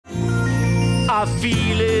I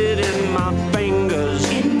feel it in my fingers.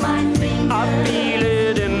 I feel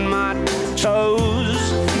it in my toes.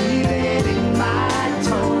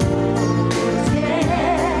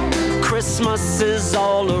 Christmas is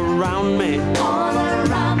all around me,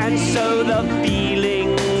 and so the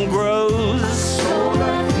feeling grows.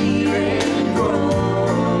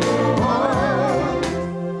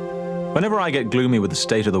 Whenever I get gloomy with the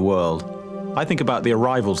state of the world, I think about the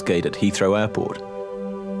arrivals gate at Heathrow Airport.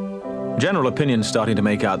 General opinion's starting to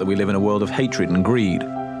make out that we live in a world of hatred and greed.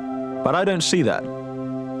 But I don't see that.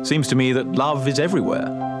 Seems to me that love is everywhere.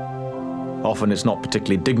 Often it's not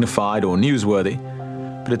particularly dignified or newsworthy,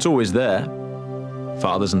 but it's always there.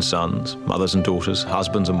 Fathers and sons, mothers and daughters,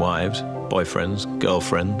 husbands and wives, boyfriends,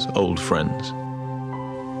 girlfriends, old friends.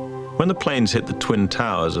 When the planes hit the Twin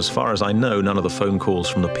Towers, as far as I know, none of the phone calls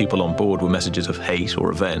from the people on board were messages of hate or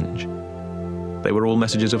revenge. They were all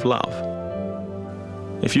messages of love.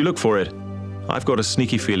 If you look for it, I've got a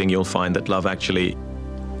sneaky feeling you'll find that love actually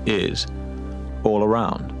is all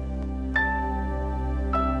around.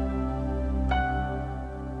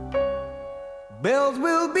 Bells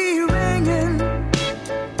will be ringing,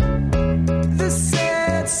 the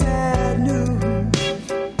sad, sad news.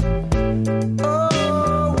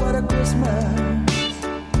 Oh, what a Christmas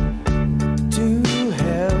to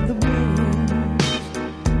have the blues.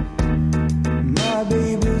 My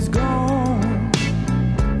baby's gone,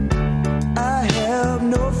 I have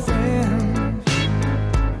no friends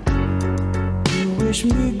to wish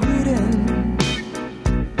me greeting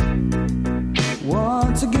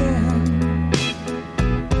once again.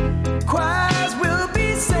 Choirs will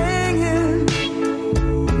be singing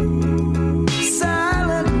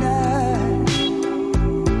Silent Night,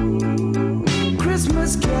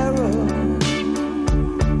 Christmas carol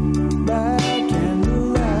by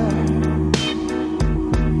candlelight.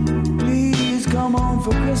 Please come home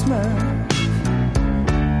for Christmas.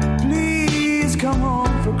 Please come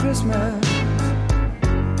home for Christmas.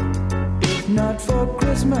 If not for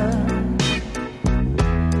Christmas,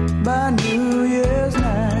 by New Year's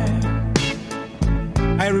night.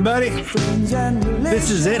 Hi, everybody.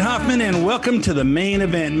 This is Ed Hoffman, and welcome to the main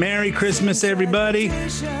event. Merry Christmas, everybody.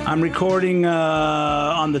 I'm recording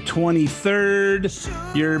on the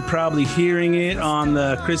 23rd. You're probably hearing it on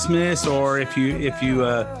the Christmas, or if you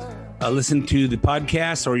listen to the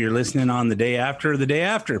podcast, or you're listening on the day after or the day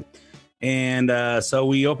after. And so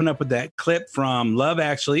we open up with that clip from Love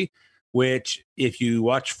Actually, which if you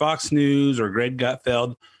watch Fox News or Greg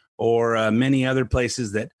Gutfeld or many other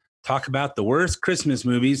places that talk about the worst Christmas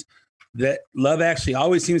movies, that Love Actually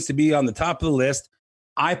always seems to be on the top of the list.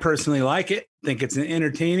 I personally like it, think it's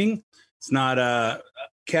entertaining. It's not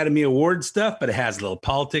Academy Award stuff, but it has a little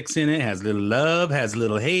politics in it, has a little love, has a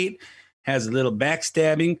little hate, has a little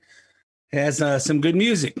backstabbing, has some good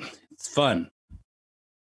music. It's fun.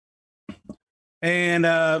 And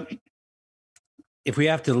if we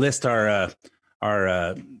have to list our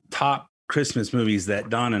top Christmas movies that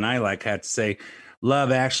Don and I like, I have to say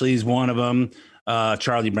Love Actually is one of them.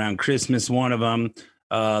 Charlie Brown Christmas, one of them.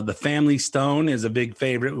 The Family Stone is a big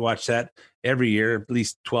favorite. We watch that every year, at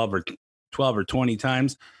least 12 or 20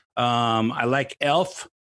 times. I like Elf,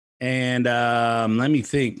 and let me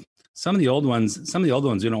think. Some of the old ones we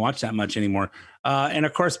don't watch that much anymore. And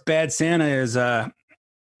of course, Bad Santa is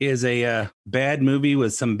a bad movie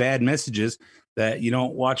with some bad messages that you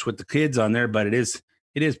don't watch with the kids on there, but it is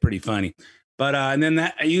pretty funny. But and then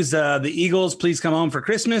that I use the Eagles, Please Come Home for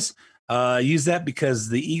Christmas. Use that because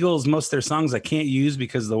the Eagles, most of their songs I can't use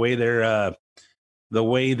because the way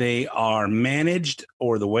they are managed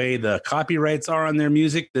or the way the copyrights are on their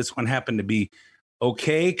music. This one happened to be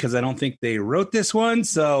okay because I don't think they wrote this one.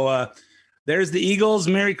 So there's the Eagles.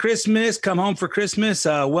 Merry Christmas. Come Home for Christmas.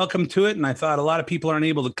 Welcome to it. And I thought a lot of people aren't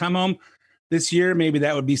able to come home this year. Maybe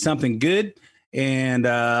that would be something good. And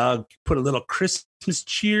put a little Christmas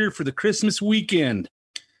cheer for the Christmas weekend.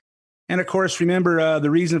 And of course, remember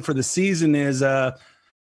the reason for the season is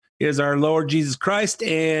our Lord Jesus Christ.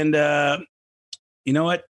 And you know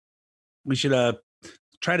what? We should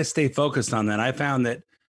try to stay focused on that. I found that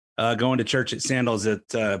going to church at Sandals,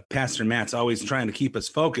 that Pastor Matt's always trying to keep us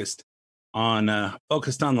focused on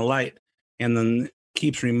the light, and then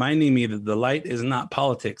keeps reminding me that the light is not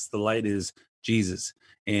politics. The light is Jesus.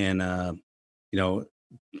 And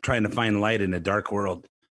trying to find light in a dark world.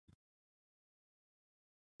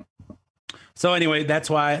 So anyway, that's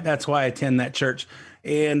why I attend that church.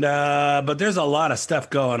 And but there's a lot of stuff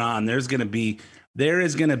going on. There is going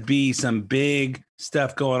to be some big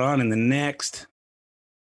stuff going on in the next.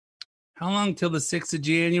 How long till the 6th of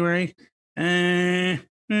January? Let's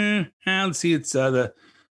see. It's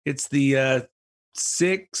the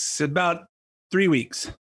 6th, about 3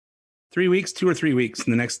 weeks. 3 weeks, 2 or 3 weeks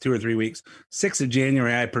in the next 2 or 3 weeks. 6th of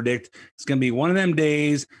January, I predict it's going to be one of them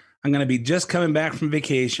days. I'm going to be just coming back from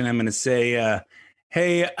vacation. I'm going to say,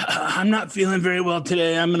 hey, I'm not feeling very well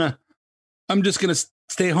today. I'm just going to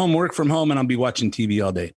stay home, work from home, and I'll be watching TV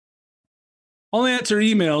all day. I'll answer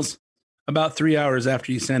emails about 3 hours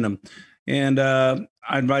after you send them. And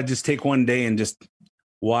I'd just take one day and just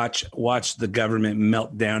watch the government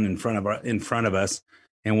melt down in front of us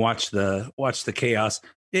and watch the chaos.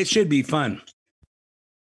 It should be fun.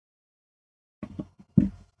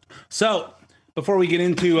 So before we get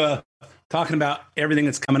into talking about everything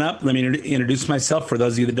that's coming up, let me introduce myself for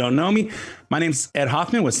those of you that don't know me. My name's Ed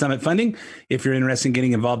Hoffman with Summit Funding. If you're interested in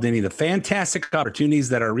getting involved in any of the fantastic opportunities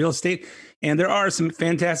that are real estate, and there are some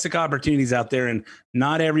fantastic opportunities out there, and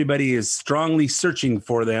not everybody is strongly searching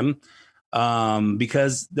for them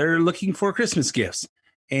because they're looking for Christmas gifts.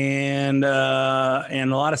 And a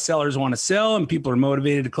lot of sellers want to sell, and people are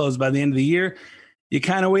motivated to close by the end of the year. You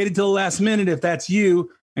kind of waited till the last minute if that's you,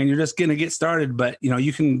 and you're just going to get started. But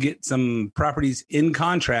you can get some properties in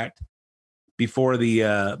contract before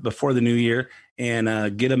the new year,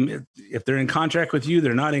 and get them. If they're in contract with you,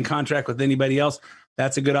 they're not in contract with anybody else.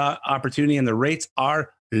 That's a good opportunity, and the rates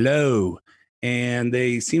are low, and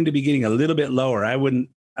they seem to be getting a little bit lower. I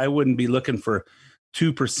wouldn't be looking for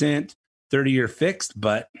 2%. 30-year fixed,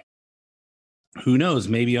 but who knows?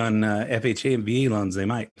 Maybe on FHA and VA loans, they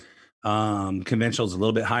might. Conventional is a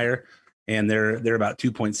little bit higher, and they're about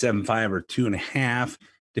 2.75 or 2.5,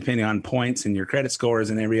 depending on points and your credit scores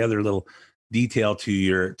and every other little detail to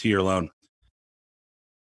your loan.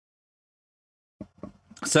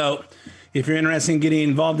 So if you're interested in getting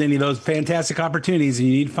involved in any of those fantastic opportunities and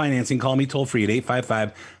you need financing, call me toll free at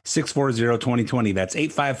 855-640-2020. That's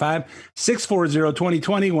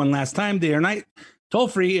 855-640-2020. One last time, day or night, toll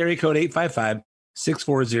free, area code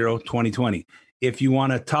 855-640-2020. If you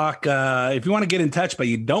want to talk, if you want to get in touch, but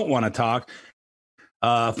you don't want to talk,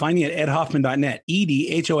 find me at edhoffman.net,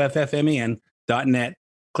 edhoffman.net.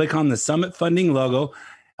 Click on the Summit Funding logo.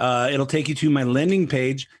 It'll take you to my lending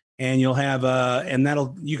page. And you'll have,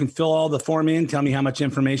 you can fill all the form in, tell me how much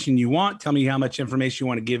information you want, tell me how much information you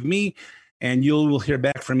want to give me, and you will hear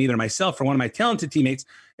back from either myself or one of my talented teammates,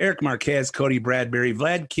 Eric Marquez, Cody Bradbury,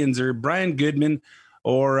 Vlad Kinzer, Brian Goodman,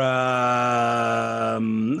 or I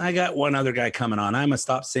got one other guy coming on. I'm going to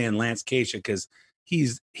stop saying Lance Keisha because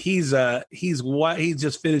he's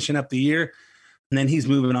just finishing up the year, and then he's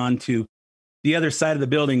moving on to the other side of the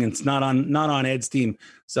building, and it's not on Ed's team.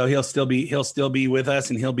 So he'll still be with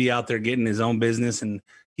us, and he'll be out there getting his own business, and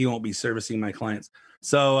he won't be servicing my clients.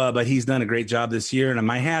 So, but he's done a great job this year, and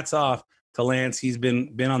my hat's off to Lance. He's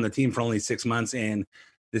been on the team for only 6 months, and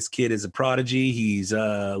this kid is a prodigy. He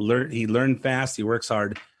learned fast, he works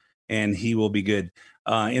hard, and he will be good.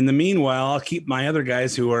 In the meanwhile, I'll keep my other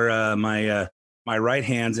guys who are my right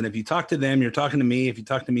hands, and if you talk to them, you're talking to me. If you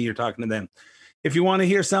talk to me, you're talking to them. If you want to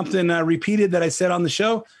hear something repeated that I said on the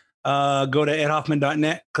show, go to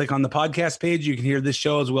edhoffman.net, click on the podcast page. You can hear this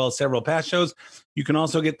show as well as several past shows. You can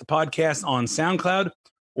also get the podcast on SoundCloud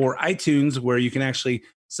or iTunes, where you can actually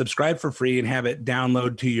subscribe for free and have it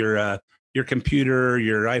download to your computer,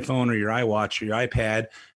 your iPhone or your iWatch or your iPad,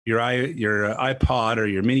 your iPod or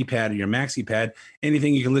your mini pad or your maxi pad,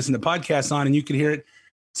 anything you can listen to podcasts on, and you can hear it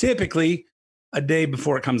typically a day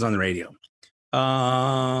before it comes on the radio.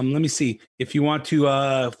 Let me see. If you want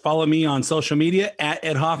to follow me on social media, at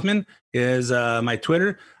Ed Hoffman is my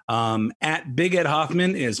Twitter. At Big Ed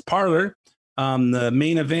Hoffman is Parler. The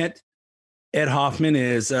main event, Ed Hoffman,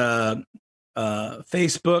 is Facebook.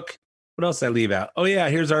 What else did I leave out? Oh yeah,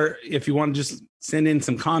 here's if you want to just send in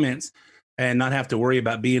some comments and not have to worry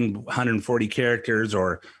about being 140 characters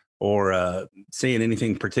or saying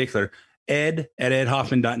anything particular, Ed at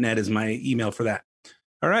edhoffman.net is my email for that.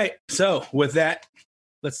 All right. So with that,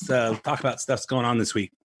 let's talk about stuff's going on this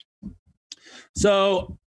week.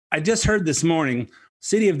 So I just heard this morning,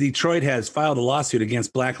 City of Detroit has filed a lawsuit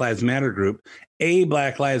against Black Lives Matter group, a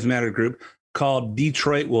Black Lives Matter group called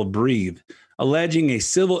Detroit Will Breathe, alleging a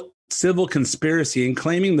civil conspiracy and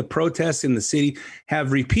claiming the protests in the city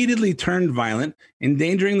have repeatedly turned violent,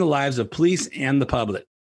 endangering the lives of police and the public.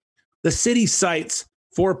 The city cites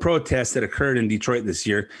 4 protests that occurred in Detroit this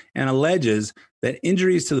year and alleges that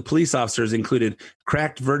injuries to the police officers included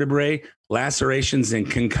cracked vertebrae, lacerations, and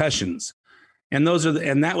concussions. And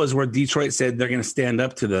that was where Detroit said they're going to stand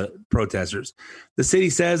up to the protesters. The city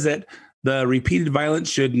says that the repeated violence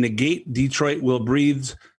should negate Detroit Will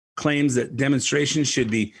Breathe's claims that demonstrations should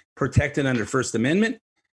be protected under First Amendment.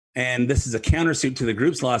 And this is a countersuit to the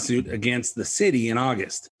group's lawsuit against the city in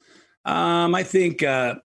August. I think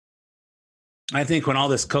I think when all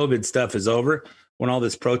this COVID stuff is over, when all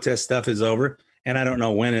this protest stuff is over, and I don't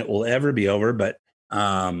know when it will ever be over, but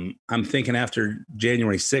I'm thinking after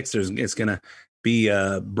January 6th, it's going to be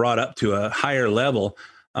brought up to a higher level.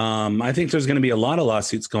 I think there's going to be a lot of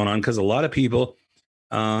lawsuits going on because a lot of people,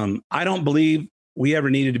 I don't believe we ever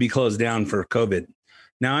needed to be closed down for COVID.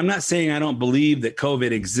 Now, I'm not saying I don't believe that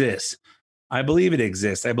COVID exists. I believe it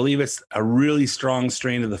exists. I believe it's a really strong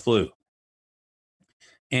strain of the flu.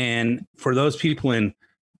 And for those people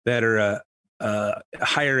that are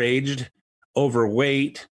higher aged,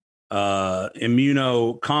 overweight,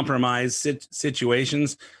 immunocompromised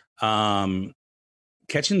situations, catching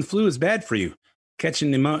the flu is bad for you.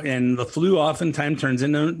 Catching pneumonia, and the flu oftentimes turns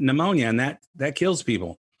into pneumonia, and that kills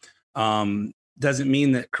people. Doesn't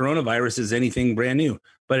mean that coronavirus is anything brand new,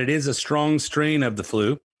 but it is a strong strain of the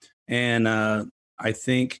flu. And I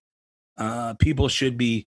think people should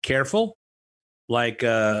be careful. Like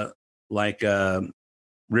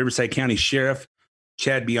Riverside County Sheriff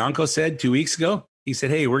Chad Bianco said 2 weeks ago. He said,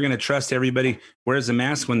 hey, we're going to trust everybody wears a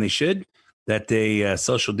mask when they should, that they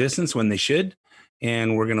social distance when they should,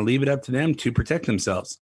 and we're going to leave it up to them to protect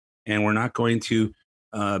themselves. And we're not going to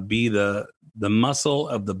be the muscle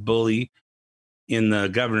of the bully in the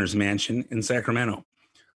governor's mansion in Sacramento.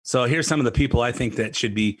 So here's some of the people I think that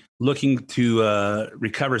should be looking to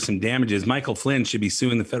recover some damages. Michael Flynn should be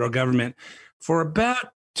suing the federal government for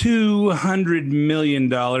about $200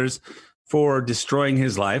 million for destroying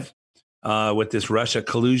his life with this Russia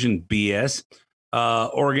collusion BS.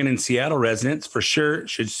 Oregon and Seattle residents for sure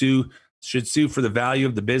should sue for the value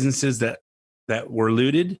of the businesses that were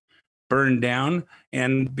looted, burned down,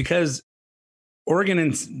 and because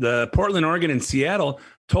the Portland, Oregon, and Seattle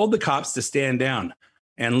told the cops to stand down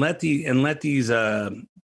and let these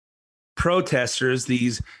protesters,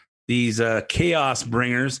 these chaos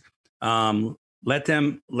bringers, let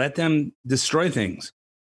them destroy things.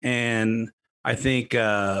 And I think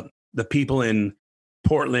the people in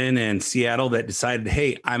Portland and Seattle that decided,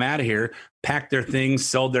 hey, I'm out of here, packed their things,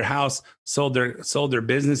 sold their house, sold their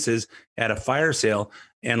businesses at a fire sale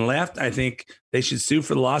and left, I think they should sue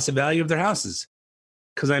for the loss of value of their houses.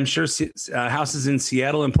 Because I'm sure houses in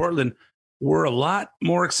Seattle and Portland were a lot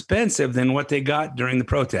more expensive than what they got during the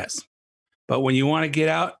protests. But when you want to get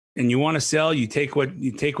out and you want to sell, you take what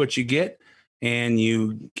you get and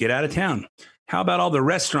you get out of town. How about all the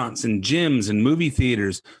restaurants and gyms and movie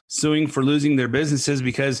theaters suing for losing their businesses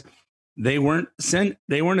because they weren't essential.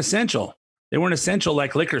 They weren't essential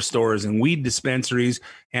like liquor stores and weed dispensaries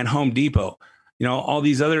and Home Depot. You know, all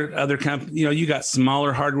these other companies, you know, you got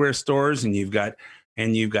smaller hardware stores and you've got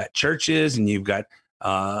churches and you've got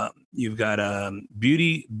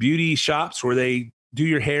beauty shops where they do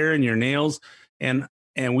your hair and your nails. And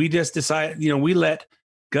we just decided, you know, we let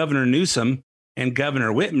Governor Newsom and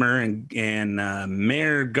Governor Whitmer and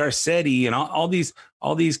Mayor Garcetti and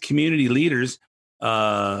all these community leaders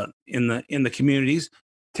in the communities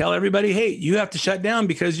tell everybody, hey, you have to shut down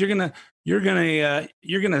because you're gonna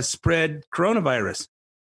spread coronavirus.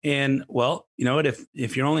 And well, you know what?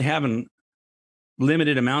 If you're only having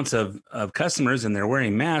limited amounts of customers and they're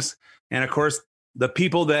wearing masks, and of course the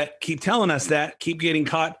people that keep telling us that keep getting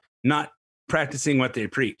caught not practicing what they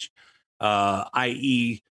preach,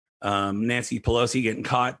 i.e. Nancy Pelosi getting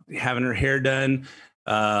caught having her hair done,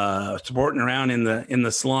 sporting around in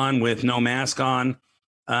the salon with no mask on.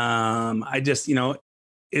 I just, you know,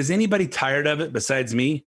 is anybody tired of it besides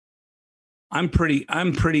me? I'm pretty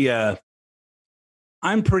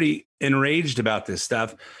enraged about this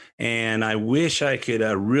stuff, and I wish I could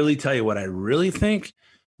really tell you what I really think,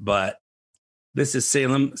 but this is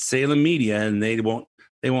Salem Media, and they won't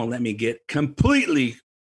let me get completely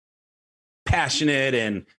passionate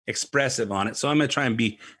and expressive on it. So I'm going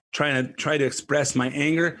to try to express my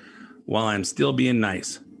anger while I'm still being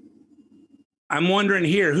nice. I'm wondering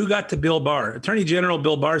here, who got to Bill Barr? Attorney General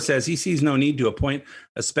Bill Barr says he sees no need to appoint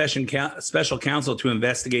a special counsel to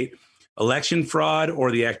investigate election fraud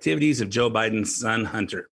or the activities of Joe Biden's son,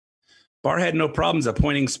 Hunter. Barr had no problems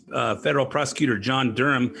appointing federal prosecutor John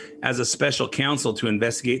Durham as a special counsel to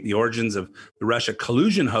investigate the origins of the Russia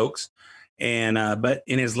collusion hoax. But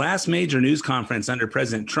in his last major news conference under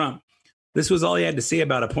President Trump, this was all he had to say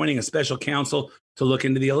about appointing a special counsel to look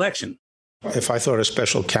into the election. If I thought a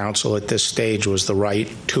special counsel at this stage was the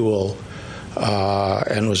right tool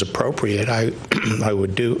and was appropriate, I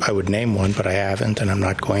would name one, but I haven't, and I'm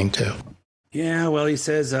not going to. Yeah, well, he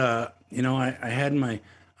says, you know, I had my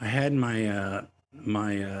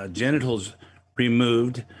genitals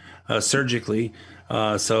removed surgically,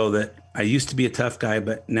 so that I used to be a tough guy,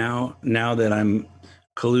 but now that I'm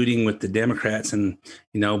colluding with the Democrats and,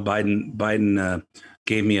 you know, Biden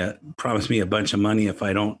promised me a bunch of money if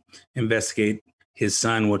I don't investigate his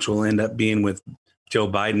son, which will end up being with Joe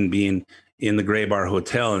Biden being in the Gray Bar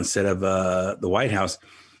Hotel instead of the White House.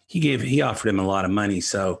 He offered him a lot of money,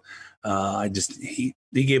 so he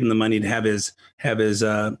gave him the money to have his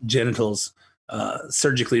genitals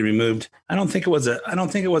surgically removed. I don't think it was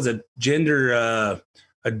a gender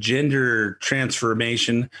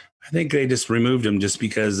transformation. I think they just removed him just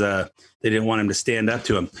because they didn't want him to stand up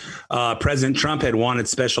to him. President Trump had wanted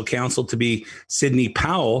special counsel to be Sidney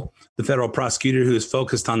Powell, the federal prosecutor who is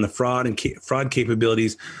focused on the fraud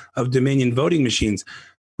capabilities of Dominion voting machines.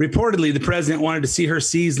 Reportedly, the president wanted to see her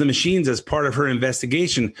seize the machines as part of her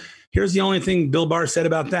investigation. Here's the only thing Bill Barr said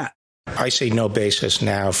about that. I see no basis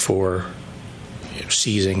now for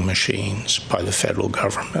seizing machines by the federal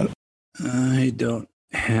government. I don't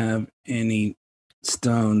have any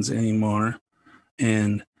stones anymore,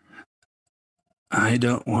 and I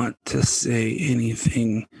don't want to say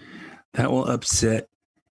anything that will upset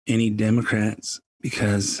any Democrats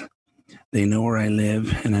because they know where I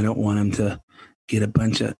live, and I don't want them to get a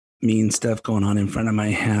bunch of mean stuff going on in front of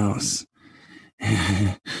my house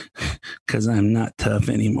because I'm not tough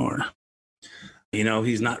anymore. You know,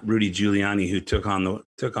 he's not Rudy Giuliani, who took on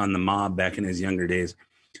the mob back in his younger days.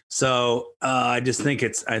 So I think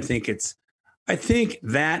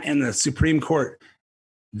that and the Supreme Court,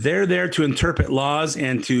 they're there to interpret laws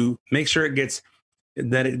and to make sure it gets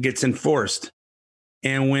enforced.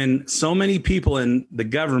 And when so many people in the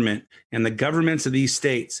government and the governments of these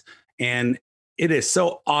states, and it is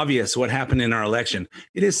so obvious what happened in our election.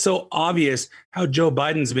 It is so obvious how Joe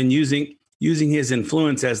Biden's been using his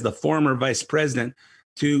influence as the former vice president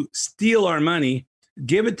to steal our money,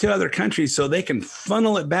 give it to other countries so they can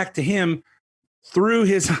funnel it back to him through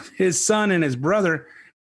his son and his brother.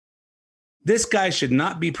 This guy should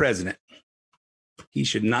not be president. He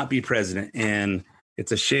should not be president. And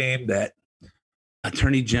it's a shame that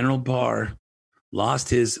Attorney General Barr lost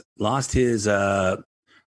his mojo.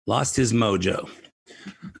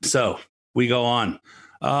 So we go on.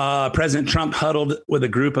 President Trump huddled with a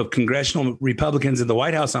group of congressional Republicans at the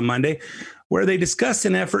White House on Monday, where they discussed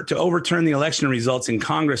an effort to overturn the election results in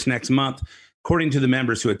Congress next month, according to the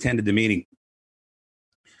members who attended the meeting.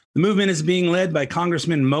 The movement is being led by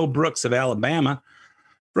Congressman Mo Brooks of Alabama,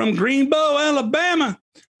 from Greenbow, Alabama,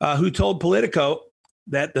 who told Politico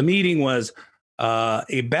that the meeting was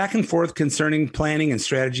a back and forth concerning planning and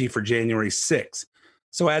strategy for January 6th.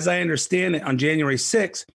 So as I understand it, on January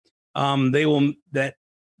 6th,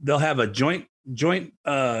 they'll have a joint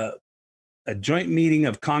meeting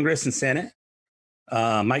of Congress and Senate.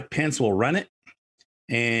 Mike Pence will run it,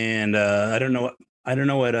 and I don't know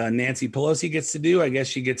what Nancy Pelosi gets to do. I guess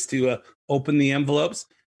she gets to open the envelopes,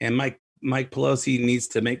 and Mike Pelosi needs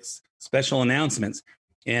to make special announcements.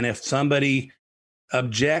 And if somebody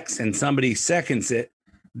objects and somebody seconds it,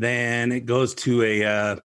 then it goes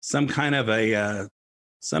to some kind of a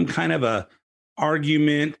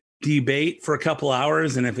argument, debate for a couple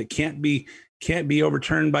hours, and if it can't be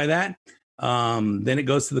overturned by that, then it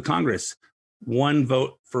goes to the Congress. One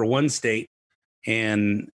vote for one state,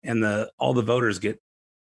 and all the voters get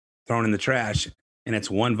thrown in the trash, and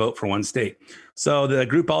it's one vote for one state. So the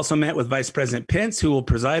group also met with Vice President Pence, who will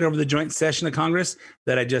preside over the joint session of Congress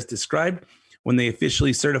that I just described when they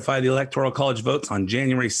officially certify the Electoral College votes on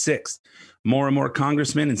January 6th. More and more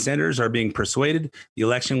congressmen and senators are being persuaded the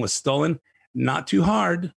election was stolen. Not too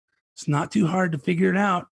hard. It's not too hard to figure it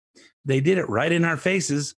out. They did it right in our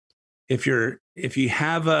faces. If you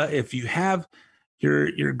have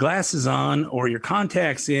your glasses on or your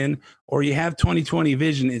contacts in, or you have 20/20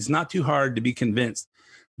 vision, it's not too hard to be convinced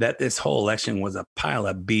that this whole election was a pile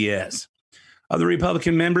of BS. Other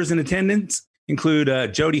Republican members in attendance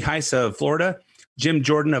include Jody Hice of Florida, Jim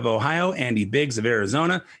Jordan of Ohio, Andy Biggs of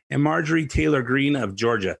Arizona, and Marjorie Taylor Greene of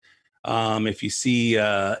Georgia.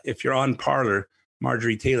 If you're on Parler,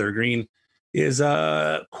 Marjorie Taylor Greene is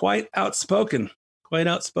quite outspoken.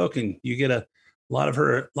 You get a lot of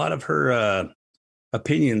her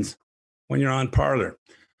opinions when you're on Parler.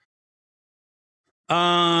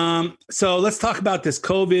 So let's talk about this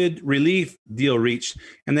COVID relief deal reached,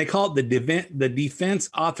 and they call it the Defense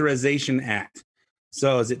Authorization Act.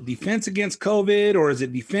 So is it defense against COVID, or is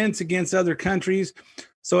it defense against other countries?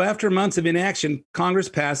 So after months of inaction, Congress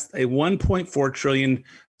passed a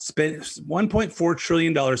 $1.4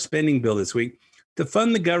 trillion spending bill this week to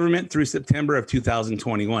fund the government through September of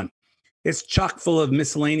 2021. It's chock full of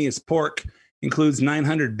miscellaneous pork, includes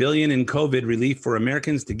 $900 billion in COVID relief for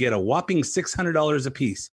Americans to get a whopping $600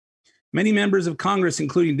 apiece. Many members of Congress,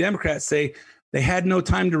 including Democrats, say they had no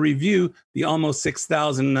time to review the almost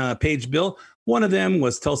 6,000 page bill. One of them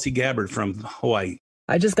was Tulsi Gabbard from Hawaii.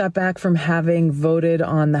 I just got back from having voted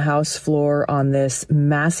on the House floor on this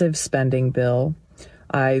massive spending bill.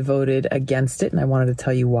 I voted against it, and I wanted to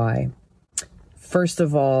tell you why. First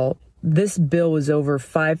of all, this bill was over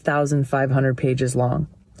 5,500 pages long.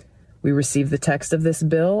 We received the text of this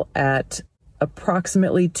bill at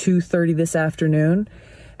approximately 2:30 this afternoon,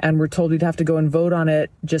 and we're told we'd have to go and vote on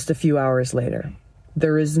it just a few hours later.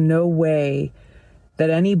 There is no way that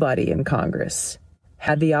anybody in Congress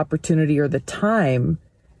had the opportunity or the time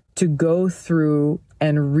to go through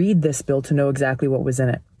and read this bill to know exactly what was in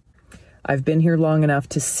it. I've been here long enough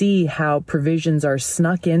to see how provisions are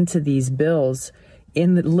snuck into these bills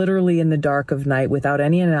literally in the dark of night without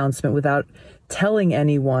any announcement, without telling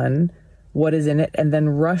anyone what is in it, and then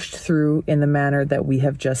rushed through in the manner that we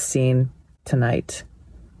have just seen tonight.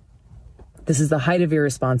 This is the height of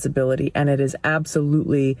irresponsibility, and it is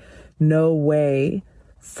absolutely no way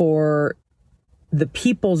for the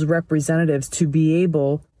people's representatives to be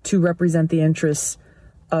able to represent the interests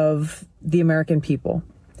of the American people.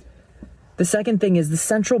 The second thing is the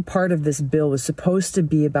central part of this bill was supposed to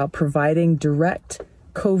be about providing direct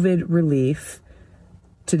COVID relief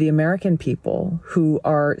to the American people who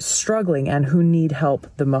are struggling and who need help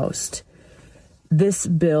the most. This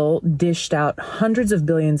bill dished out hundreds of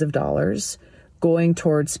billions of dollars going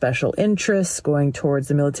towards special interests, going towards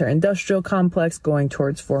the military-industrial complex, going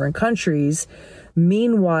towards foreign countries,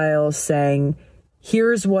 meanwhile saying,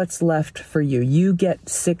 here's what's left for you. You get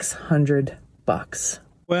 $600.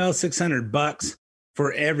 Well, $600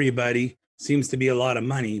 for everybody seems to be a lot of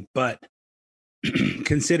money, but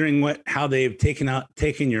considering how they've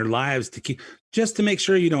taken your lives just to make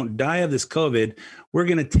sure you don't die of this COVID, we're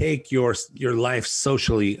going to take your life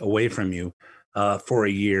socially away from you for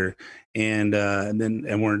a year, and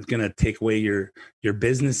we're going to take away your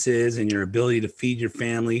businesses and your ability to feed your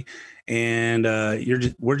family, and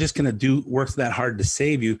we're just going to do work that hard to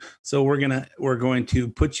save you. So we're going to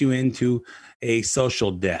put you into a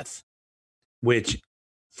social death, which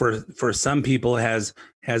for some people has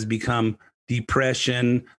become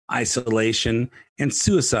depression, isolation, and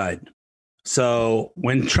suicide. So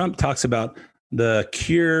when Trump talks about the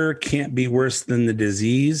cure can't be worse than the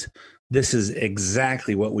disease, this is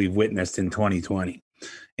exactly what we've witnessed in 2020.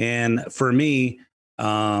 And for me,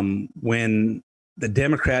 when the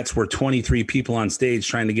Democrats were 23 people on stage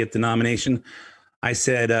trying to get the nomination, I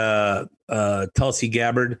said Tulsi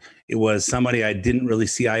Gabbard. It was somebody I didn't really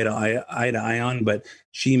see eye to eye on, but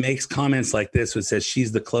she makes comments like this, which says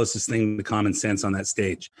she's the closest thing to common sense on that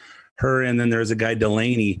stage. Her, and then there's a guy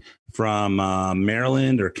Delaney from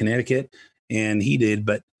Maryland or Connecticut, and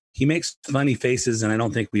but he makes funny faces, and I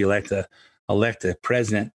don't think we elect a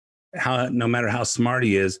president, no matter how smart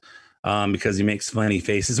he is, because he makes funny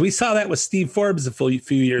faces. We saw that with Steve Forbes a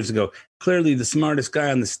few years ago. Clearly the smartest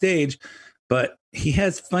guy on the stage, but he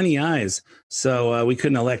has funny eyes, so we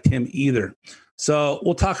couldn't elect him either. So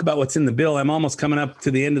we'll talk about what's in the bill. I'm almost coming up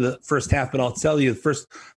to the end of the first half, but I'll tell you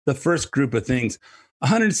the first group of things.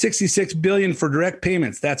 $166 billion for direct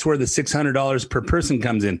payments. That's where the $600 per person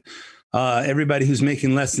comes in. Everybody who's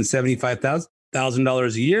making less than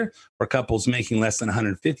 $75,000 a year, or couples making less than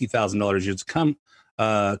 $150,000 a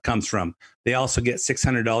year comes from. They also get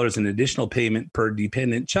 $600 in additional payment per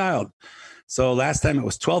dependent child. So last time it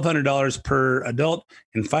was $1,200 per adult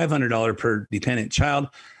and $500 per dependent child.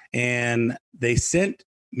 And they sent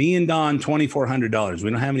me and Don $2,400. We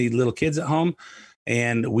don't have any little kids at home,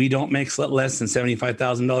 and we don't make less than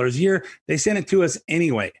 $75,000 a year. They sent it to us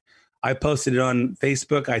anyway. I posted it on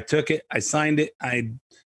Facebook. I took it. I signed it. I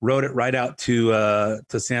wrote it right out to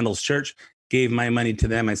Sandals Church, gave my money to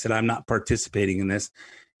them. I said, I'm not participating in this.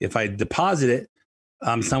 If I deposit it,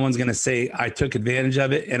 someone's going to say I took advantage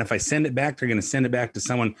of it. And if I send it back, they're going to send it back to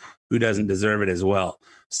someone who doesn't deserve it as well.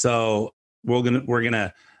 So we're going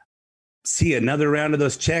to see another round of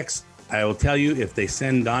those checks. I will tell you, if they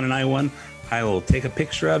send Don and I one, I will take a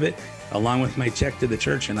picture of it along with my check to the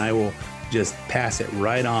church, and I will just pass it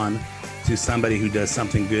right on to somebody who does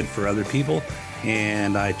something good for other people.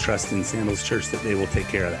 And I trust in Sandals Church that they will take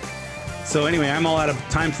care of that. So anyway, I'm all out of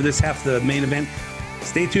time for this half of the main event.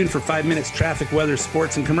 Stay tuned for 5 minutes, traffic, weather,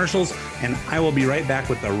 sports, and commercials, and I will be right back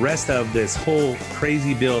with the rest of this whole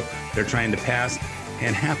crazy bill they're trying to pass.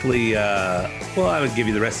 And happily, I would give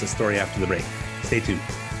you the rest of the story after the break. Stay tuned.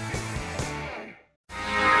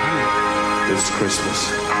 It's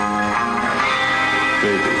Christmas.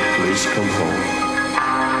 Baby, please come home.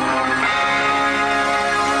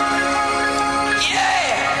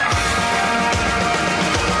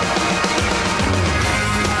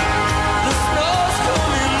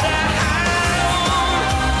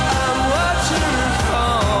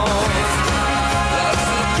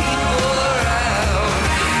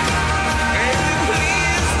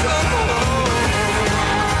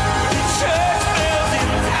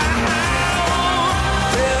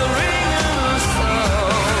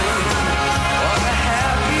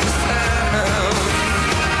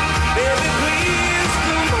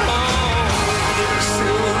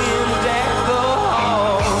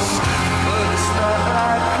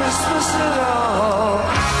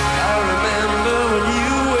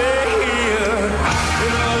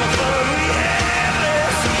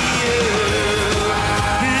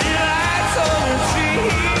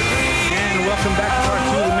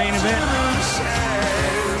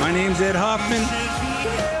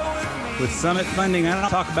 with Summit Funding. I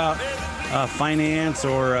don't talk about finance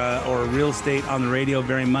or real estate on the radio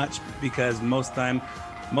very much because most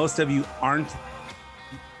of you aren't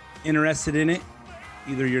interested in it.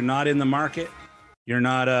 Either you're not in the market, you're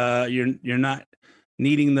not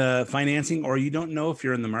needing the financing, or you don't know if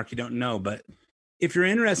you're in the market. You don't know. But if you're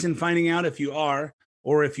interested in finding out if you are,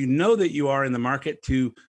 or if you know that you are in the market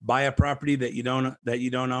to buy a property that you don't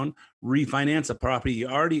own, refinance a property you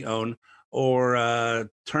already own, or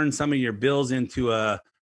turn some of your bills into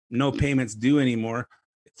no payments due anymore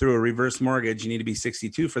through a reverse mortgage, you need to be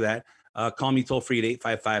 62 for that. Call me toll free at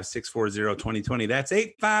 855-640-2020. That's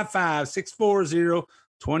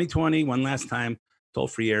 855-640-2020. One last time, toll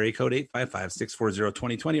free area code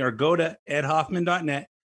 855-640-2020, or go to edhoffman.net,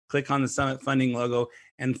 click on the Summit Funding logo,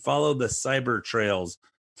 and follow the cyber trails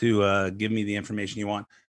to give me the information you want.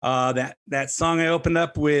 That song I opened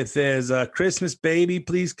up with is Christmas Baby,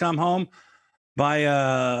 Please Come Home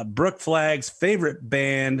by Brooke Flagg's favorite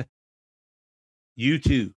band,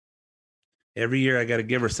 U2. Every year I got to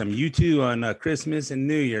give her some U2 on Christmas and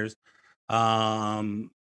New Year's.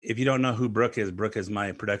 If you don't know who Brooke is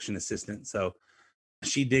my production assistant. So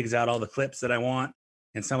she digs out all the clips that I want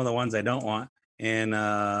and some of the ones I don't want.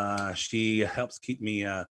 And she helps keep me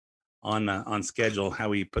on schedule, how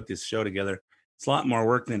we put this show together. It's a lot more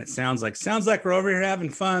work than it sounds like. Sounds like we're over here having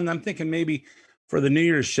fun. I'm thinking maybe for the New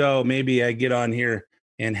Year's show, maybe I get on here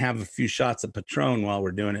and have a few shots of Patron while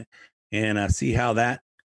we're doing it and see how that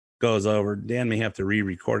goes over. Dan may have to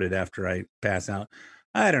re-record it after I pass out.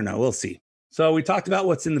 I don't know. We'll see. So we talked about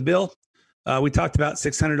what's in the bill. We talked about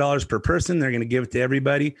 $600 per person. They're going to give it to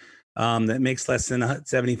everybody that makes less than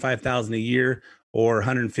 $75,000 a year, or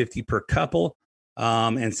 $150 per couple,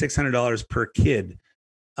 and $600 per kid.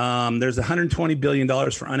 There's $120 billion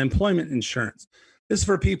for unemployment insurance. This is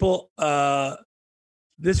for people.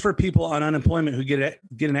 This for people on unemployment who get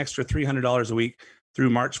an extra $300 a week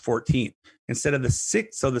through March 14th instead of the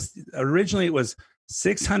six. So originally it was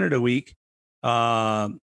 $600 a week.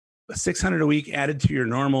 $600 a week added to your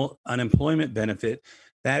normal unemployment benefit.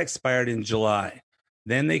 That expired in July.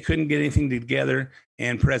 Then they couldn't get anything together,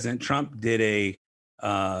 and President Trump did a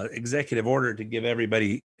executive order to give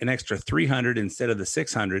everybody an extra $300 instead of the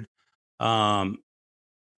 $600.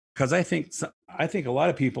 Because I think a lot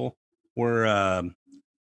of people were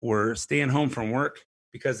staying home from work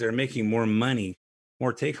because they're making more money,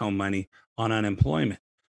 more take-home money on unemployment.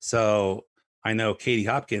 So I know Katie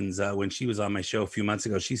Hopkins, when she was on my show a few months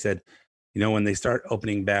ago, she said, when they start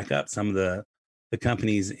opening back up, some of the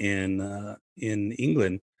companies in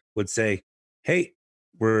England would say, "Hey,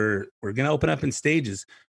 we're going to open up in stages.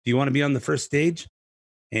 Do you want to be on the first stage?"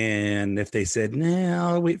 And if they said, "Nah,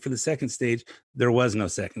 I'll wait for the second stage," there was no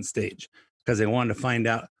second stage because they wanted to find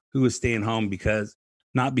out who was staying home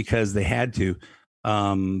not because they had to,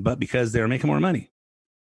 but because they were making more money.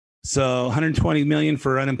 So $120 million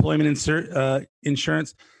for unemployment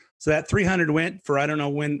insurance. So that $300 went for, I don't know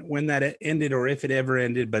when that ended or if it ever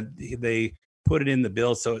ended, but they put it in the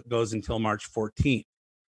bill. So it goes until March 14th.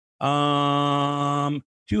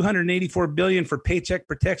 $284 billion for Paycheck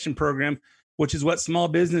Protection Program, which is what small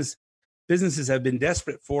businesses have been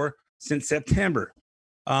desperate for since September.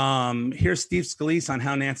 Here's Steve Scalise on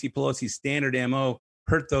how Nancy Pelosi's standard MO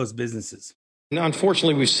hurt those businesses. Now,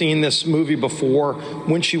 unfortunately, we've seen this movie before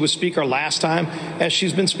when she was speaker last time, as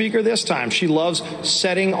she's been speaker this time. She loves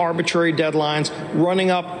setting arbitrary deadlines,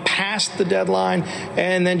 running up past the deadline,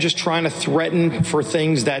 and then just trying to threaten for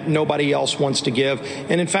things that nobody else wants to give.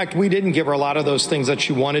 And in fact, we didn't give her a lot of those things that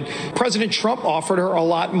she wanted. President Trump offered her a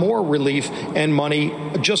lot more relief and money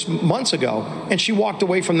just months ago. And she walked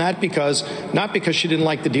away from that not because she didn't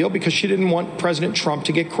like the deal, because she didn't want President Trump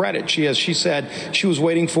to get credit. As she said, she was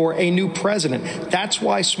waiting for a new president. That's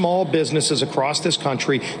why small businesses across this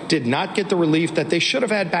country did not get the relief that they should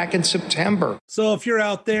have had back in September. So if you're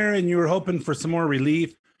out there and you were hoping for some more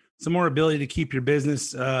relief, some more ability to keep your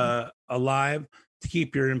business alive, to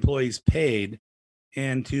keep your employees paid,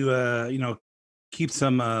 and to keep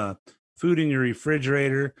some food in your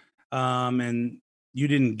refrigerator, and you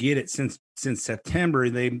didn't get it since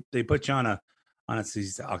September, they put you on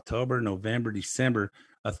October, November, December,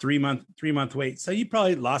 a 3-month wait. So you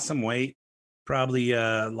probably lost some weight. Probably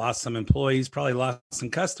lost some employees, probably lost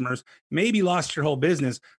some customers, maybe lost your whole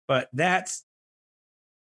business, but that's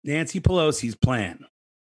Nancy Pelosi's plan.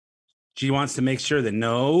 She wants to make sure that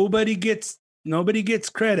nobody gets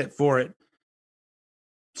credit for it.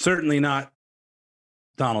 Certainly not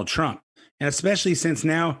Donald Trump. And especially since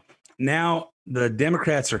now the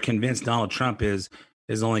Democrats are convinced Donald Trump has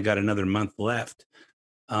only got another month left.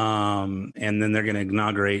 And then they're going to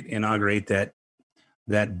inaugurate that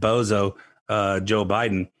bozo Joe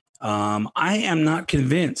Biden I am not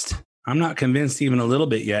convinced. I'm not convinced even a little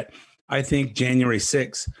bit yet. I think January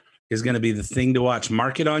 6th is going to be the thing to watch.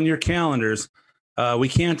 Mark it on your calendars. We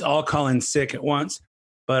can't all call in sick at once,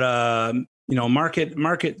 but mark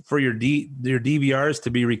it for your DVRs to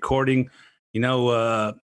be recording,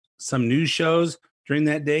 some news shows during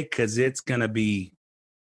that day, because it's going to be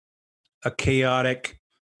a chaotic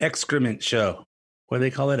excrement show. What do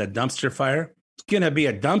they call it? A dumpster fire? It's going to be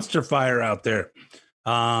a dumpster fire out there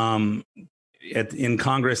in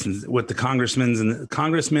Congress and with the congressmen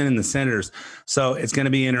and the senators. So it's going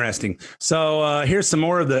to be interesting. So here's some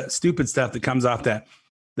more of the stupid stuff that comes off that.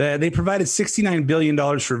 They provided $69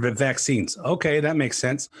 billion for vaccines. Okay, that makes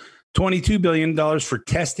sense. $22 billion for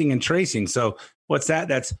testing and tracing. So what's that?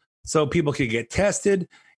 That's so people could get tested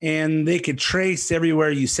and they could trace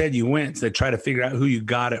everywhere you said you went to try to figure out who you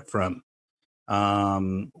got it from.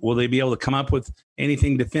 Will they be able to come up with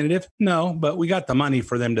anything definitive? No, but we got the money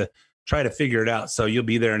for them to try to figure it out. So you'll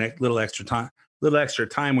be there in a little extra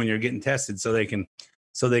time when you're getting tested so they can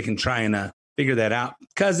try and figure that out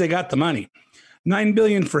because they got the money. $9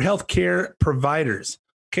 billion for healthcare providers.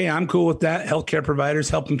 Okay, I'm cool with that. Healthcare providers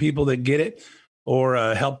helping people that get it, or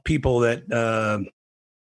help people that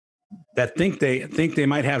think they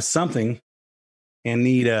might have something and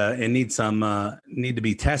need to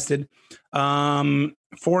be tested.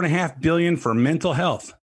 $4.5 billion for mental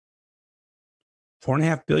health.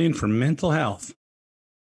 $4.5 billion for mental health.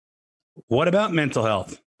 What about mental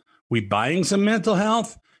health? We buying some mental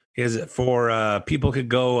health? Is it for people could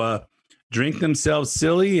go drink themselves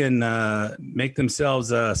silly and make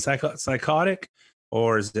themselves psychotic,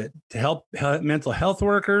 or is it to help mental health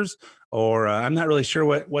workers? Or I'm not really sure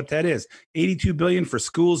what that is. $82 billion for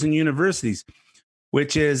schools and universities,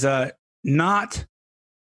 which is not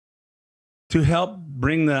to help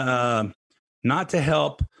bring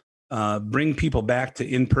bring people back to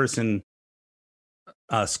in-person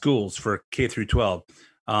schools for K through 12,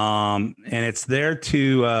 and it's there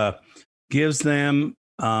to gives them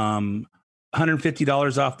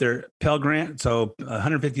 $150 off their Pell Grant, so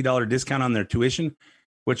 $150 discount on their tuition,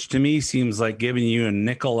 which to me seems like giving you a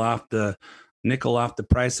nickel off the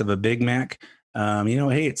price of a Big Mac.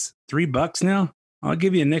 Hey, it's $3 now. I'll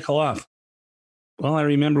give you a nickel off. Well, I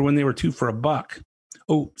remember when they were $2 for $1.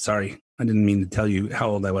 Oh, sorry, I didn't mean to tell you how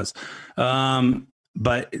old I was.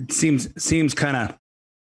 But it seems kind of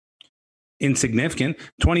insignificant.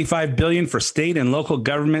 $25 billion for state and local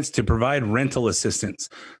governments to provide rental assistance.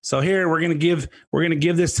 So here we're going to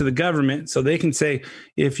give this to the government so they can say,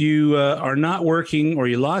 if you are not working, or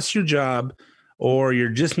you lost your job, or you're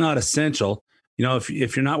just not essential,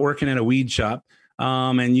 if you're not working at a weed shop,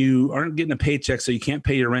 and you aren't getting a paycheck, so you can't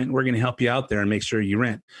pay your rent, we're going to help you out there and make sure you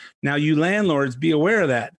rent. Now, you landlords, be aware of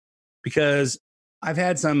that, because I've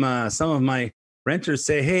had some of my renters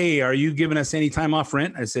say, "Hey, are you giving us any time off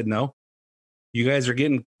rent?" I said, "No. You guys are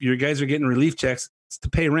getting relief checks to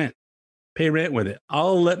pay rent. Pay rent with it.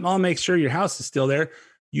 I'll make sure your house is still there.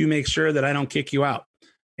 You make sure that I don't kick you out."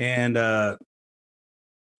 And I've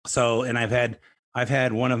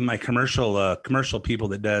had one of my commercial people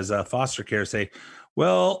that does foster care say,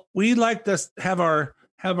 "Well, we'd like to have our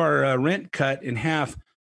rent cut in half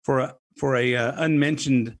for a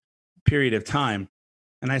unmentioned period of time."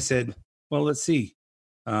 And I said, "Well, let's see.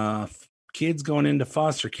 Kids going into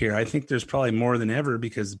foster care, I think there's probably more than ever,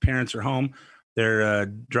 because the parents are home. They're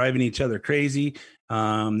driving each other crazy.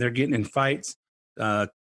 They're getting in fights. Child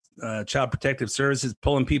Protective Services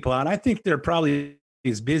pulling people out. I think they're probably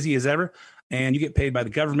as busy as ever, and you get paid by the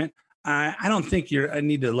government. I don't think I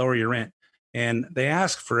need to lower your rent." And they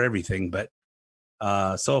ask for everything, but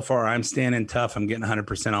so far I'm standing tough. I'm getting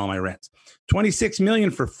 100% all my rents. $26 million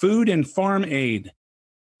for food and farm aid.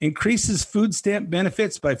 Increases food stamp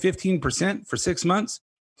benefits by 15% for 6 months.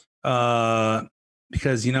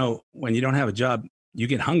 Because, when you don't have a job, you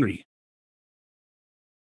get hungry.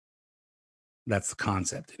 That's the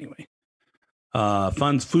concept anyway.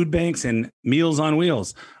 Funds food banks and Meals on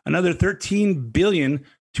Wheels. Another $13 billion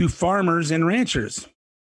to farmers and ranchers.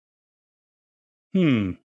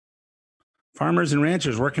 Farmers and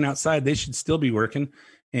ranchers working outside, they should still be working.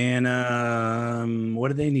 And what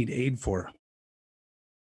do they need aid for?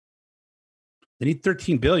 They need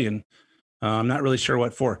 $13 billion. I'm not really sure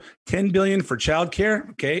what for. $10 billion for childcare.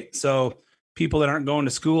 Okay, so people that aren't going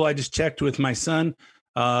to school. I just checked with my son.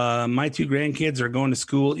 My 2 grandkids are going to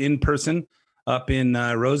school in person up in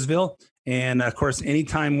Roseville. And of course,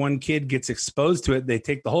 anytime one kid gets exposed to it, they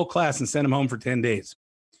take the whole class and send them home for 10 days.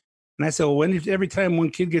 And I said, well, every time one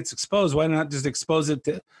kid gets exposed, why not just expose it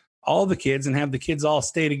to all the kids and have the kids all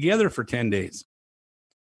stay together for 10 days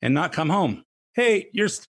and not come home? Hey,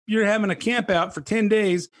 you're having a camp out for 10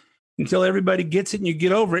 days. until everybody gets it and you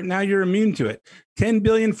get over it. Now you're immune to it. $10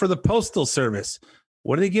 billion for the Postal Service.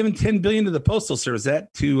 What are they giving $10 billion to the Postal Service? Is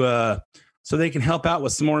that to so they can help out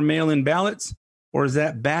with some more mail-in ballots, or is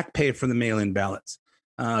that back pay for the mail-in ballots?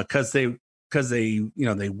 Because they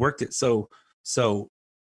they worked it so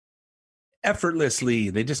effortlessly.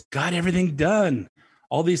 They just got everything done.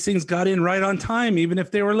 All these things got in right on time, even if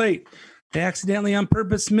they were late. They accidentally on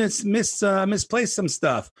purpose misplaced some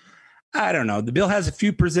stuff. I don't know. The bill has a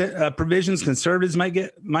few provisions conservatives might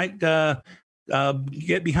get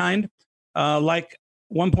behind, like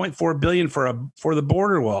 $1.4 billion for the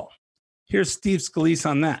border wall. Here's Steve Scalise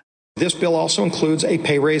on that. This bill also includes a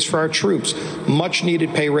pay raise for our troops, much needed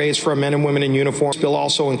pay raise for our men and women in uniform. This bill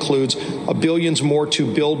also includes billions more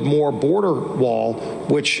to build more border wall,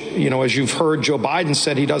 which, as you've heard, Joe Biden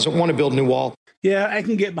said he doesn't want to build a new wall. Yeah, I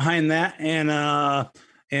can get behind that. And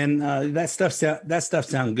that stuff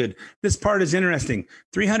sounds good. This part is interesting.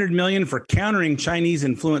 $300 million for countering Chinese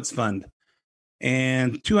influence fund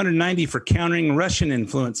and $290 for countering Russian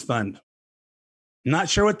influence fund. Not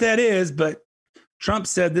sure what that is, but Trump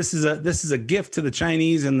said this is a gift to the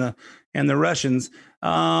Chinese and the Russians.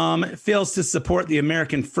 It fails to support the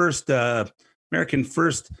American first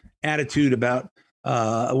attitude about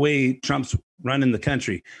a way Trump's running the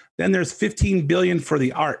country. Then there's $15 billion for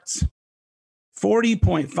the arts,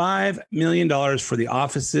 $40.5 million for the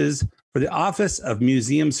Office of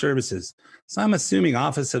Museum Services. So I'm assuming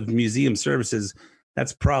Office of Museum Services,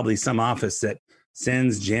 that's probably some office that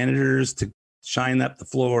sends janitors to shine up the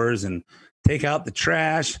floors and take out the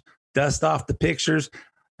trash, dust off the pictures.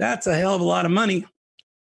 That's a hell of a lot of money.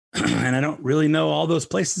 And I don't really know. All those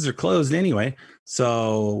places are closed anyway.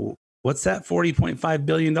 So what's that $40.5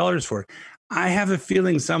 billion for? I have a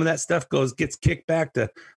feeling some of that stuff gets kicked back to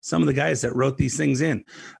some of the guys that wrote these things in.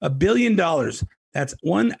 $1 billion. That's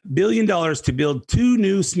 $1 billion to build 2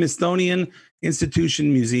 new Smithsonian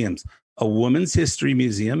Institution museums, a Women's History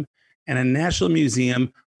Museum and a National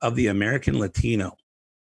Museum of the American Latino.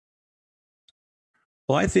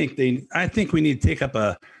 Well, I think we need to take up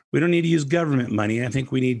we don't need to use government money. I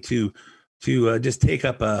think we need to just take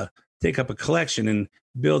up a collection and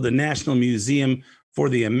build a national museum for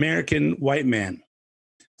the American white man.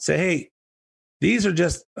 Say, hey, these are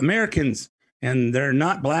just Americans, and they're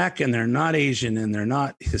not black, and they're not Asian, and they're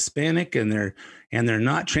not Hispanic, and they're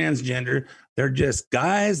not transgender. They're just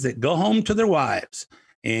guys that go home to their wives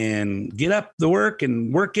and get up to work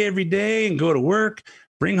and work every day and go to work,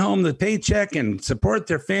 bring home the paycheck and support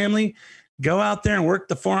their family, go out there and work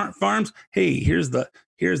the farms. Hey, here's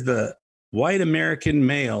the white American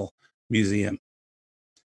male museum.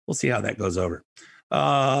 We'll see how that goes over.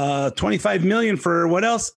 $25 million for what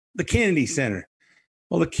else? The Kennedy Center.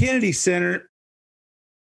 Well, the Kennedy Center,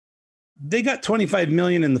 they got $25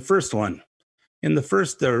 million in the first one, in the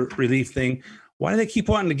first relief thing. Why do they keep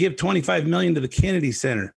wanting to give $25 million to the Kennedy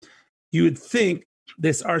Center? You would think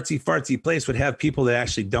this artsy fartsy place would have people that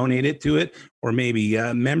actually donate it to it, or maybe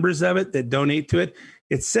members of it that donate to it.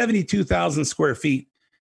 It's 72,000 square feet.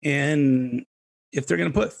 And if they're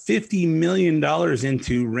going to put $50 million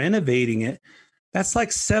into renovating it, that's like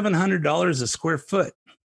 $700 a square foot.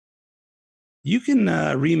 You can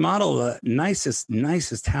remodel the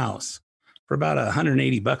nicest house for about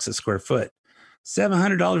 $180 a square foot.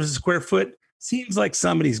 $700 a square foot seems like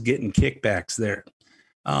somebody's getting kickbacks there.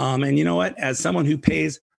 And you know what? As someone who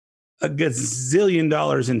pays a gazillion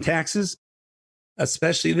dollars in taxes,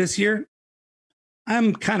 especially this year,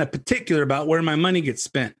 I'm kind of particular about where my money gets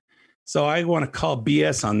spent. So I want to call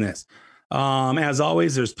BS on this. As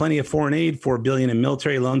always, there's plenty of foreign aid, $4 billion in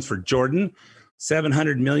military loans for Jordan,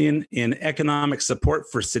 $700 million in economic support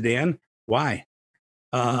for Sudan. Why?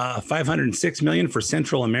 $506 million for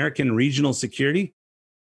Central American regional security.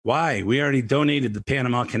 Why? We already donated the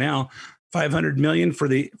Panama Canal. $500 million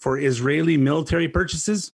for Israeli military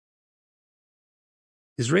purchases.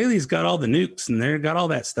 Israelis got all the nukes and they got all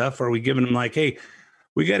that stuff. Are we giving them like, hey,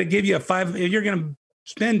 we got to give you if you're going to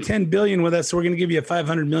spend $10 billion with us, so we're going to give you a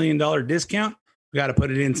 $500 million discount. We got to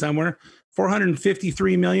put it in somewhere.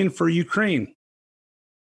 $453 million for Ukraine.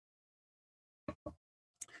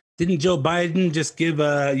 Didn't Joe Biden just give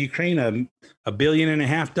Ukraine $1.5 billion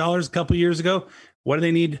a couple years ago? What do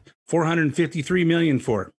they need $453 million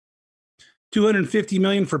for? $250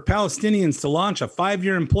 million for Palestinians to launch a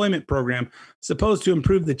 5-year employment program supposed to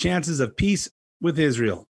improve the chances of peace with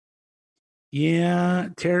Israel. Yeah,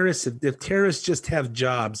 terrorists. If terrorists just have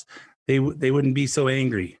jobs, they wouldn't be so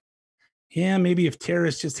angry. Yeah, maybe if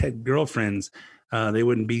terrorists just had girlfriends, they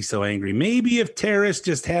wouldn't be so angry. Maybe if terrorists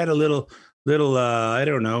just had a little I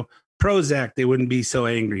don't know, Prozac, they wouldn't be so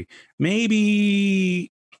angry.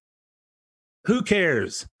 Maybe, who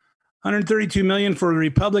cares? $132 million for the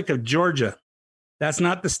Republic of Georgia. That's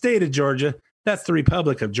not the state of Georgia. That's the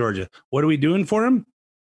Republic of Georgia. What are we doing for them?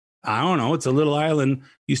 I don't know. It's a little island,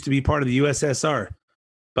 used to be part of the USSR.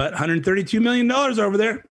 But $132 million over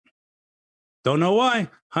there. Don't know why.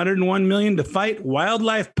 $101 million to fight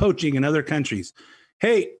wildlife poaching in other countries.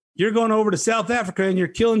 Hey, you're going over to South Africa and you're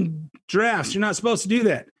killing giraffes. You're not supposed to do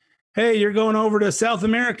that. Hey, you're going over to South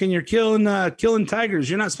America and you're killing tigers.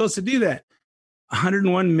 You're not supposed to do that.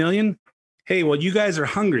 $101 million. Hey, well, you guys are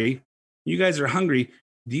hungry.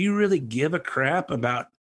 Do you really give a crap about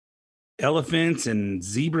elephants and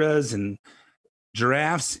zebras and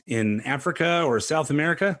giraffes in Africa or South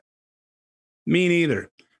America? Me neither.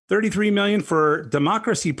 $33 million for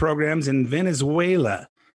democracy programs in Venezuela.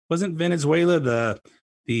 Wasn't Venezuela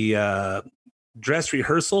the dress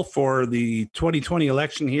rehearsal for the 2020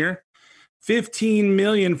 election here? $15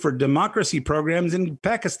 million for democracy programs in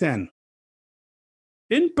Pakistan.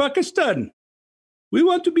 In Pakistan, we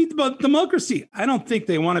want to be democracy. I don't think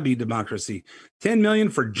they want to be democracy. $10 million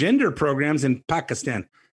for gender programs in Pakistan.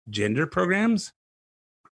 Gender programs?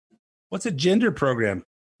 What's a gender program?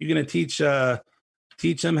 You're going to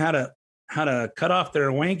teach them how to cut off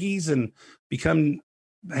their wankies and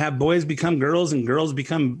have boys become girls and girls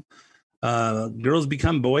become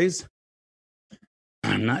boys?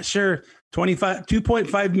 I'm not sure.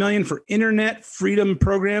 $2.5 million for internet freedom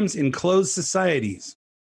programs in closed societies.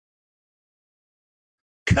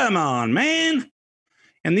 Come on, man.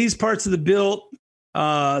 And these parts of the bill,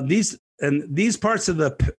 these parts of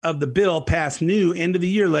the bill pass new end of the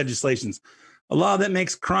year legislations. A law that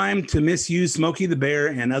makes crime to misuse Smokey the Bear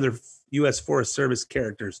and other U.S. Forest Service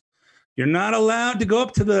characters. You're not allowed to go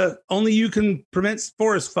up to only you can prevent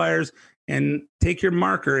forest fires and take your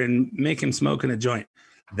marker and make him smoke in a joint.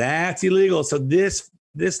 That's illegal. So this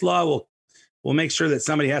law will make sure that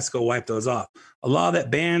somebody has to go wipe those off. A law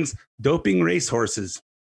that bans doping racehorses.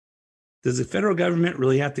 Does the federal government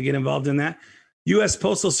really have to get involved in that? U.S.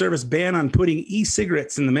 Postal Service ban on putting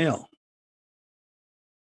e-cigarettes in the mail.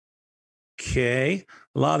 Okay.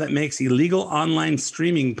 A law that makes illegal online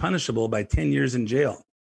streaming punishable by 10 years in jail.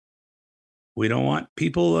 We don't want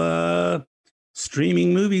people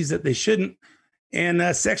streaming movies that they shouldn't. And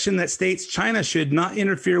a section that states China should not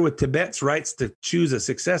interfere with Tibet's rights to choose a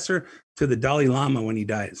successor to the Dalai Lama when he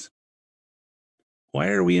dies. Why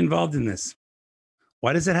are we involved in this?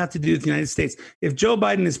 Why does it have to do with the United States? If Joe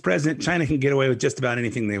Biden is president, China can get away with just about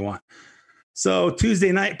anything they want. So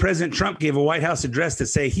Tuesday night, President Trump gave a White House address to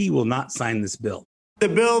say he will not sign this bill. The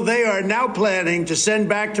bill they are now planning to send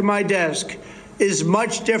back to my desk is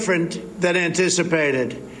much different than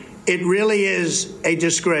anticipated. It really is a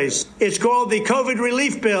disgrace. It's called the COVID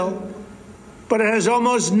relief bill, but it has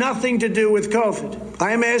almost nothing to do with COVID.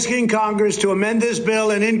 I am asking Congress to amend this bill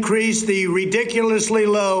and increase the ridiculously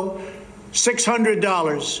low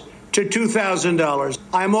 $600 to $2,000.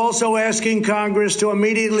 I'm also asking Congress to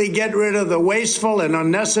immediately get rid of the wasteful and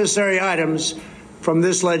unnecessary items from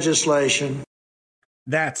this legislation.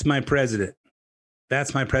 That's my president.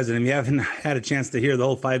 That's my president. If you haven't had a chance to hear the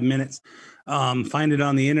whole 5 minutes, find it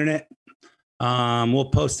on the internet.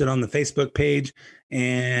 We'll post it on the Facebook page,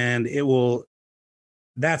 and it will.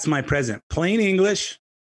 That's my president. Plain English.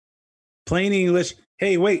 Plain English.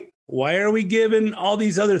 Hey, wait. Why are we giving all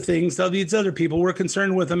these other things to these other people? We're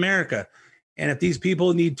concerned with America. And if these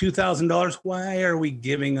people need $2,000, why are we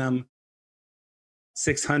giving them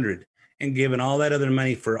 $600 and giving all that other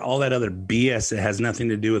money for all that other BS that has nothing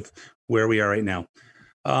to do with where we are right now?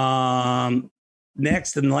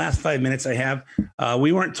 Next, in the last 5 minutes I have,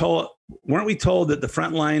 weren't we told that the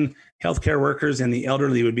frontline healthcare workers and the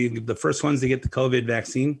elderly would be the first ones to get the COVID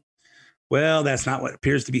vaccine? Well, that's not what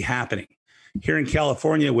appears to be happening. Here in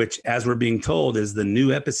California, which, as we're being told, is the new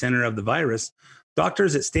epicenter of the virus,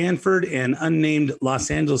 doctors at Stanford and unnamed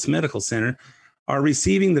Los Angeles Medical Center are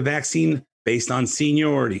receiving the vaccine based on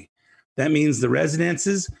seniority. That means the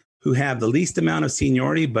residences who have the least amount of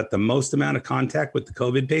seniority but the most amount of contact with the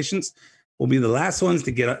COVID patients will be the last ones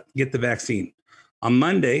to get the vaccine. On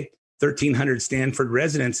Monday, 1,300 Stanford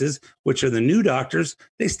residences, which are the new doctors,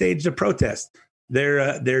 they staged a protest.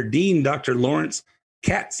 Their dean, Dr. Lawrence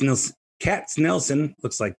Katznelson,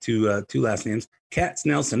 looks like two last names,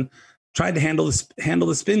 Katznelson, tried to handle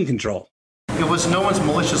the spin control. It was no one's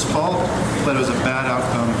malicious fault, but it was a bad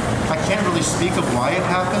outcome. I can't really speak of why it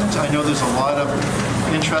happened. I know there's a lot of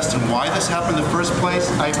interest in why this happened in the first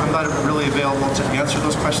place. I'm not really available to answer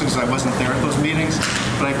those questions because I wasn't there at those meetings,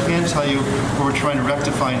 but I can tell you what we're trying to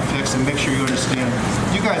rectify and fix and make sure you understand.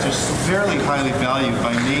 You guys are fairly highly valued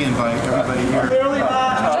by me and by everybody here.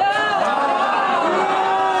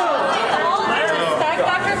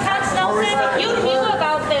 Dr. Katznelson, you knew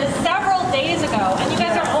about this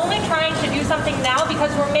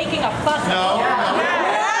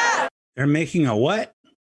They're making a what?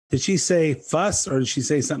 Did she say fuss or did she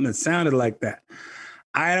say something that sounded like that?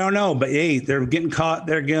 I don't know, but hey, they're getting caught.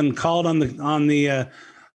 They're getting called on the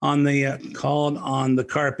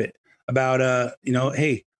carpet about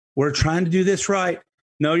hey, we're trying to do this right.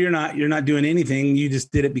 No, you're not. You're not doing anything. You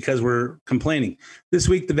just did it because we're complaining. This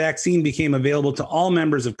week, the vaccine became available to all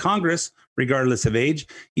members of Congress, regardless of age,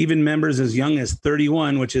 even members as young as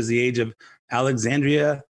 31, which is the age of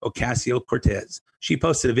Alexandria Ocasio-Cortez. She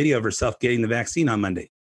posted a video of herself getting the vaccine on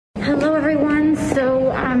Monday. Hello, everyone.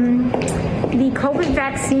 So the COVID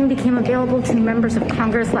vaccine became available to members of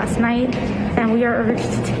Congress last night, and we are urged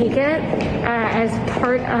to take it as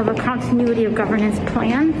part of a continuity of governance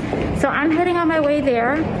plan. So I'm heading on my way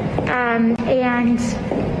there, and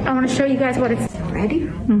I want to show you guys what it's... Ready?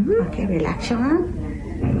 Mm-hmm. Okay, relax your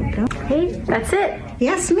arm. Okay, that's it.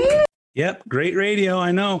 Yes, me. Yep, great radio.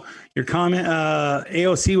 I know. Your comment,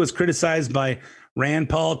 AOC was criticized by Rand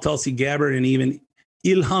Paul, Tulsi Gabbard, and even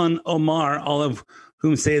Ilhan Omar, all of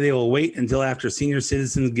whom say they will wait until after senior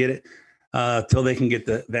citizens get it, till they can get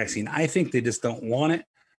the vaccine. I think they just don't want it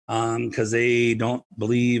because they don't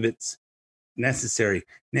believe it's necessary.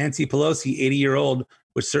 Nancy Pelosi, 80-year-old,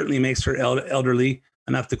 which certainly makes her elderly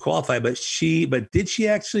enough to qualify, but did she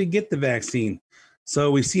actually get the vaccine?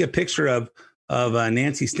 So we see a picture of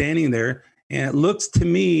Nancy standing there, and it looks to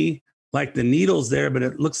me like the needle's there, but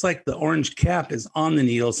it looks like the orange cap is on the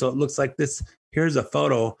needle. So it looks like this. Here's a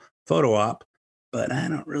photo op, but I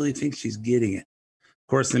don't really think she's getting it. Of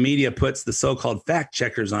course, the media puts the so-called fact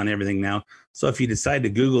checkers on everything now. So if you decide to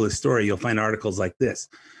Google this story, you'll find articles like this.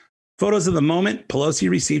 Photos of the moment Pelosi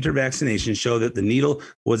received her vaccination show that the needle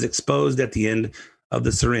was exposed at the end of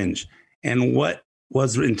the syringe. And what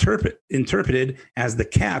was interpreted as the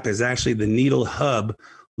cap is actually the needle hub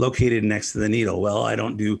located next to the needle. Well, I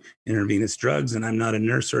don't do intravenous drugs and I'm not a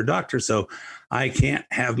nurse or a doctor, so I can't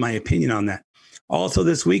have my opinion on that. Also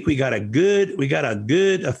this week, we got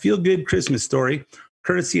a feel-good Christmas story,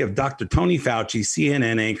 courtesy of Dr. Tony Fauci,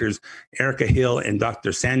 CNN anchors Erica Hill and Dr.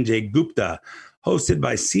 Sanjay Gupta, hosted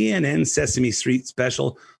by CNN Sesame Street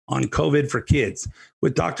special on COVID for kids,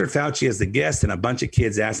 with Dr. Fauci as the guest and a bunch of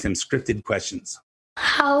kids asked him scripted questions.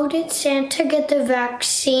 How did Santa get the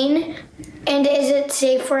vaccine? And is it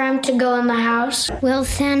safe for him to go in the house? Will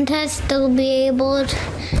Santa still be able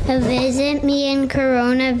to visit me in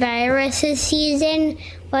coronavirus season?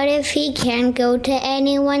 What if he can't go to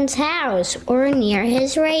anyone's house or near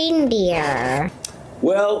his reindeer?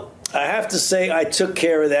 Well, I have to say I took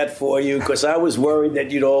care of that for you because I was worried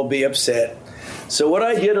that you'd all be upset. So what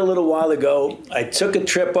I did a little while ago, I took a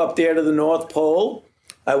trip up there to the North Pole.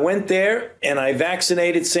 I went there and I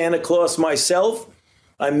vaccinated Santa Claus myself.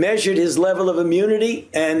 I measured his level of immunity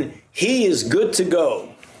and he is good to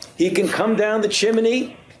go. He can come down the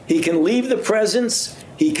chimney. He can leave the presents.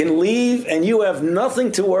 He can leave and you have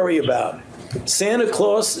nothing to worry about. Santa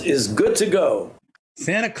Claus is good to go.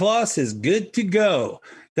 Santa Claus is good to go.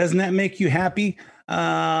 Doesn't that make you happy?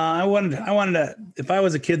 I wanted to, if I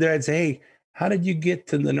was a kid there, I'd say, hey, how did you get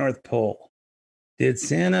to the North Pole? Did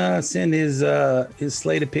Santa send his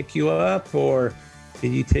sleigh to pick you up, or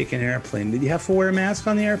did you take an airplane? Did you have to wear a mask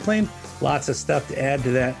on the airplane? Lots of stuff to add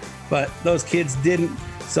to that, but those kids didn't.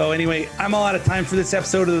 So anyway, I'm all out of time for this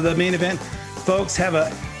episode of The Main Event. Folks, have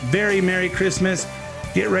a very Merry Christmas.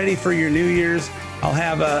 Get ready for your New Year's. I'll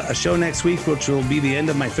have a show next week, which will be the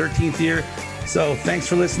end of my 13th year. So thanks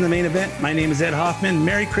for listening to The Main Event. My name is Ed Hoffman.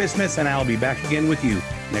 Merry Christmas, and I'll be back again with you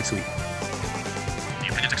next week.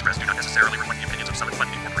 The opinions expressed do not necessarily reflect the opinions of Summit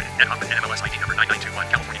Fund Incorporated. Ed Hoffman, NMLS ID number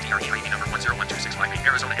 9921, California DRE ID number 1012658,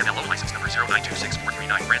 Arizona MLO license number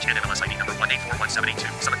 0926439, branch NMLS ID number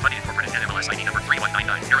 1841782, Summit Fund Incorporated, NMLS ID number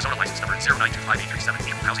 3199, Arizona license number 0925837,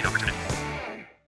 equal housing opportunity.